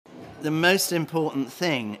the most important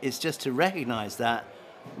thing is just to recognize that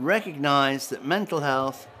mental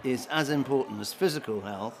health is as important as physical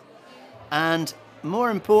health, and more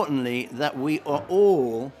importantly, that we are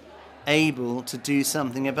all able to do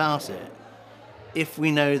something about it if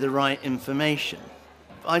we know the right information.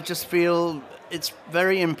 I just feel it's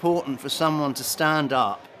very important for someone to stand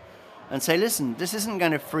up and say, listen, this isn't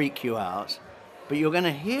going to freak you out, but you're going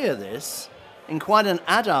to hear this in quite an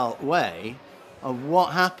adult way of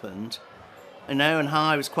what happened, you know, and how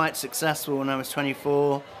I was quite successful when I was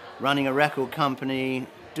 24, running a record company,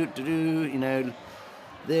 you know,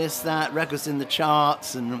 this, that, records in the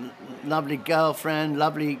charts, and lovely girlfriend,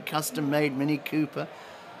 lovely custom-made Mini Cooper,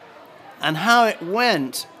 and how it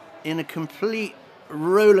went in a complete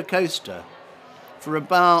roller coaster for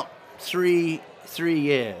about three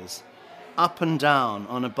years, up and down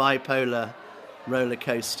on a bipolar roller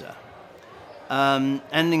coaster,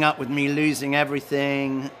 ending up with me losing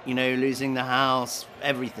everything, you know, losing the house,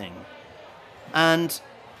 everything. And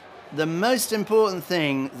the most important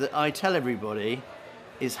thing that I tell everybody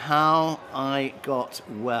is how I got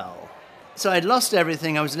well. So I'd lost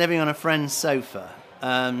everything. I was living on a friend's sofa,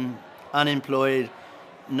 unemployed,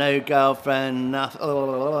 no girlfriend, nothing,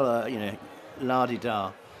 you know,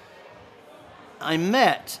 la-di-da. I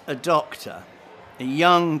met a doctor, a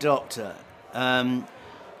young doctor,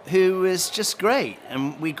 who was just great,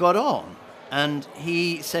 and we got on. And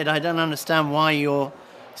he said, I don't understand why you're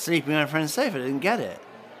sleeping on a friend's sofa. I didn't get it.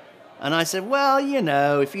 And I said, well, you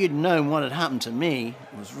know, if you'd known what had happened to me,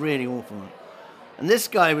 it was really awful. And this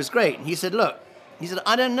guy was great. And he said, look,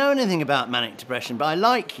 I don't know anything about manic depression, but I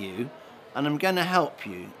like you, and I'm going to help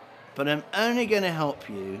you. But I'm only going to help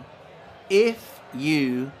you if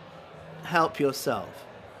you help yourself.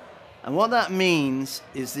 And what that means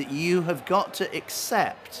is that you have got to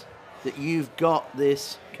accept that you've got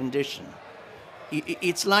this condition.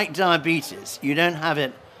 It's like diabetes. You don't have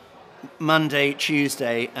it Monday,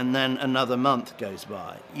 Tuesday, and then another month goes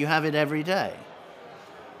by. You have it every day.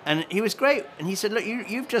 And he was great. And he said, look,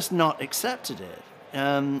 you've just not accepted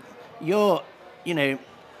it. You're, you know,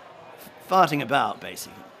 farting about,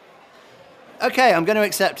 basically. Okay, I'm going to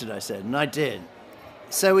accept it, I said, and I did.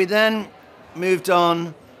 So we then moved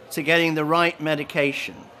on to getting the right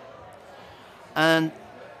medication. And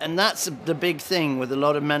that's the big thing with a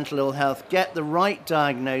lot of mental ill health. Get the right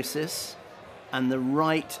diagnosis and the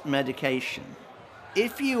right medication.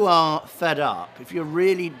 If you are fed up, if you're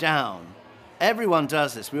really down, everyone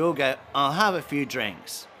does this. We all go, I'll have a few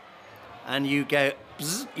drinks. And you go,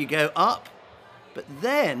 bzz, you go up, but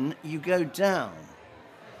then you go down.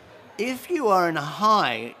 If you are in a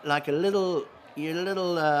high, like you're a little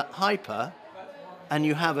hyper, and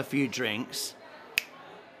you have a few drinks,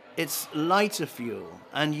 it's lighter fuel,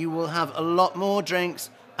 and you will have a lot more drinks,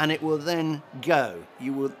 and it will then go.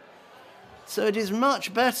 So it is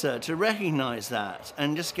much better to recognize that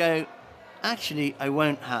and just go, actually, I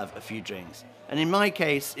won't have a few drinks. And in my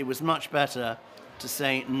case, it was much better to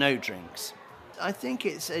say no drinks. I think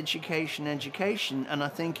it's education, and I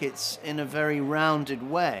think it's in a very rounded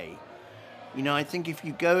way. You know, I think if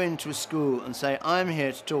you go into a school and say, I'm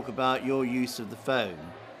here to talk about your use of the phone,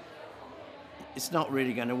 it's not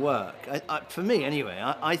really going to work. For me, anyway,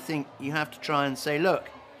 I think you have to try and say, look,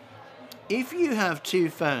 if you have 2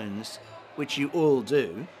 phones, which you all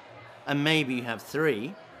do, and maybe you have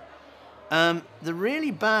 3, the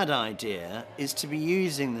really bad idea is to be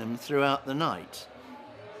using them throughout the night.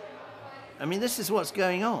 I mean, this is what's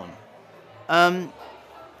going on.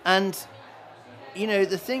 And, you know,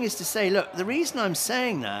 the thing is to say, look, the reason I'm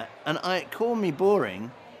saying that, and call me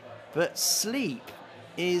boring, but sleep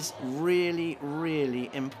is really, really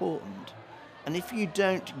important. And if you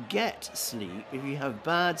don't get sleep, if you have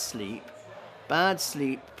bad sleep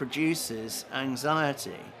produces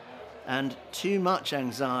anxiety, and too much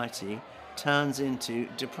anxiety turns into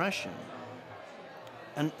depression.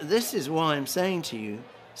 And this is why I'm saying to you,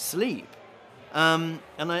 sleep. And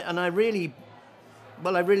I really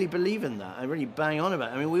believe in that. I really bang on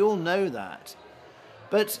about it. I mean, we all know that.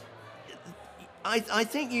 But I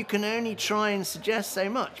think you can only try and suggest so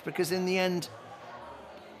much, because in the end,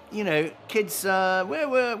 you know, kids,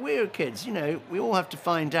 we're kids, you know, we all have to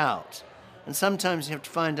find out. And sometimes you have to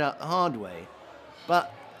find out the hard way.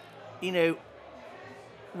 But, you know,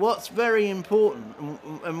 what's very important,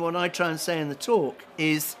 and what I try and say in the talk,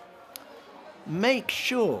 is make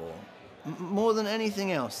sure, more than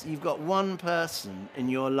anything else, you've got one person in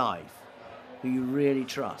your life who you really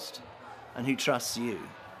trust and who trusts you.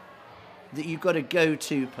 That you've got a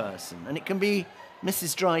go-to person. And it can be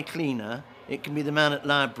Mrs. Dry Cleaner, it can be the man at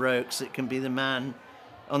Ladbrokes, it can be the man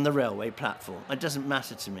on the railway platform. It doesn't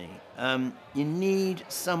matter to me. You need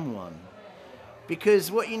someone. Because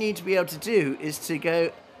what you need to be able to do is to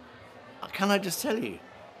go, can I just tell you?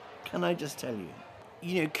 Can I just tell you?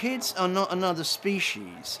 You know, kids are not another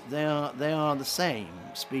species. They are the same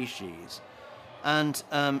species. And,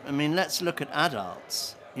 I mean, let's look at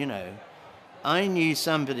adults, you know. I knew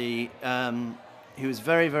somebody who was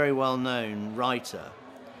very, very well-known writer,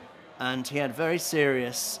 and he had very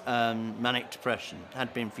serious manic depression,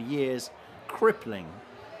 had been for years, crippling.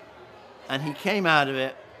 And he came out of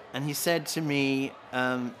it, and he said to me,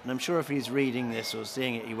 and I'm sure if he's reading this or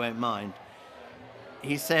seeing it, he won't mind.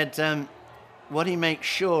 He said, what he makes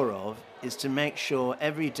sure of is to make sure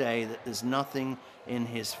every day that there's nothing in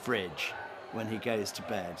his fridge when he goes to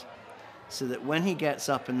bed. So that when he gets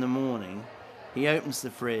up in the morning, he opens the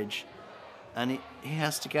fridge and he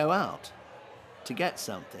has to go out to get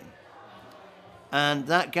something. And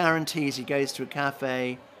that guarantees he goes to a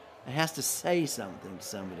cafe and he has to say something to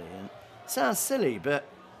somebody. And it sounds silly, but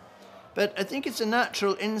I think it's a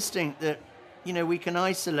natural instinct that, you know, we can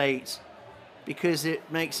isolate because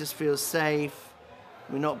it makes us feel safe.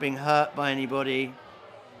 We're not being hurt by anybody.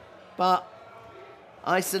 But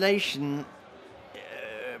isolation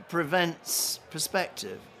prevents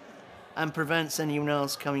perspective and prevents anyone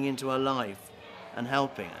else coming into our life and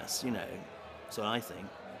helping us, you know. That's what I think.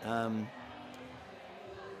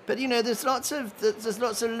 But, you know, there's lots of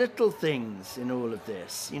little things in all of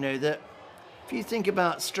this, you know, that if you think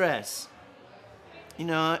about stress, you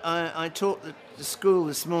know, I taught the school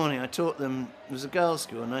this morning, I taught them, it was a girls'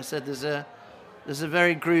 school, and I said there's a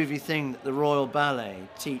very groovy thing that the Royal Ballet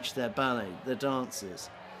teach their dancers.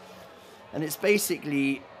 And it's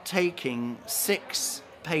basically taking 6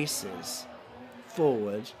 paces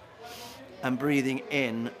forward and breathing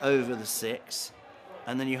in over the 6,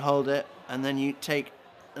 and then you hold it, and then you take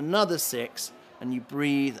another 6 and you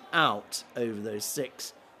breathe out over those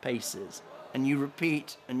 6 paces, and you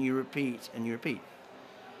repeat and you repeat and you repeat.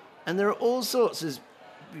 And there are all sorts, as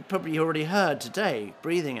you probably already heard today,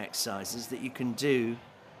 breathing exercises that you can do.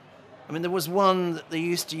 I mean, there was one that they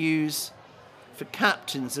used to use for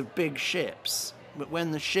captains of big ships, but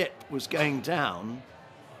when the ship was going down,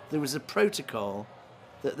 there was a protocol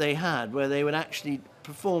that they had where they would actually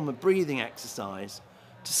perform a breathing exercise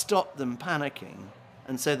to stop them panicking,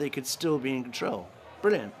 and so they could still be in control.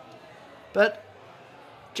 Brilliant. But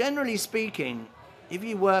generally speaking, if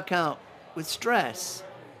you work out with stress,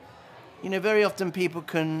 you know, very often people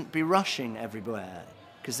can be rushing everywhere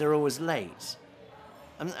because they're always late.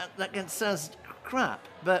 And that sounds crap,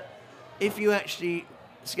 but if you actually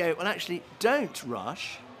go, well, actually, don't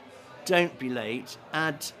rush, don't be late,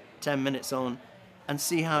 add 10 minutes on, and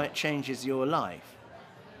see how it changes your life.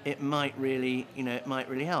 It might really, you know, it might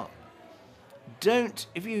really help. Don't,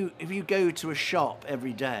 if you go to a shop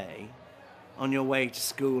every day on your way to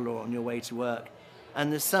school or on your way to work,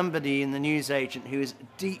 and there's somebody in the newsagent who is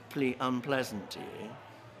deeply unpleasant to you,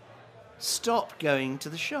 stop going to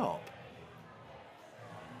the shop.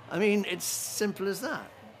 I mean, it's simple as that.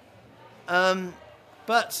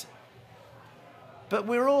 But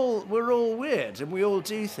we're all weird, and we all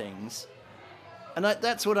do things, and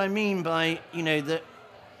that's what I mean by, you know, that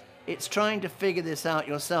it's trying to figure this out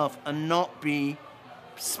yourself and not being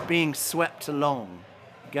swept along,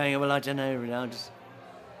 going, well, I don't know, really, I'll just,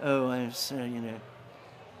 I'm so, you know.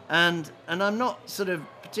 And I'm not sort of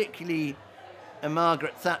particularly a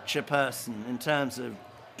Margaret Thatcher person in terms of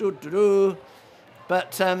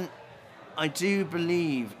but I do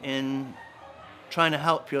believe in trying to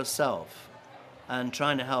help yourself, and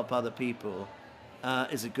trying to help other people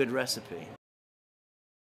is a good recipe.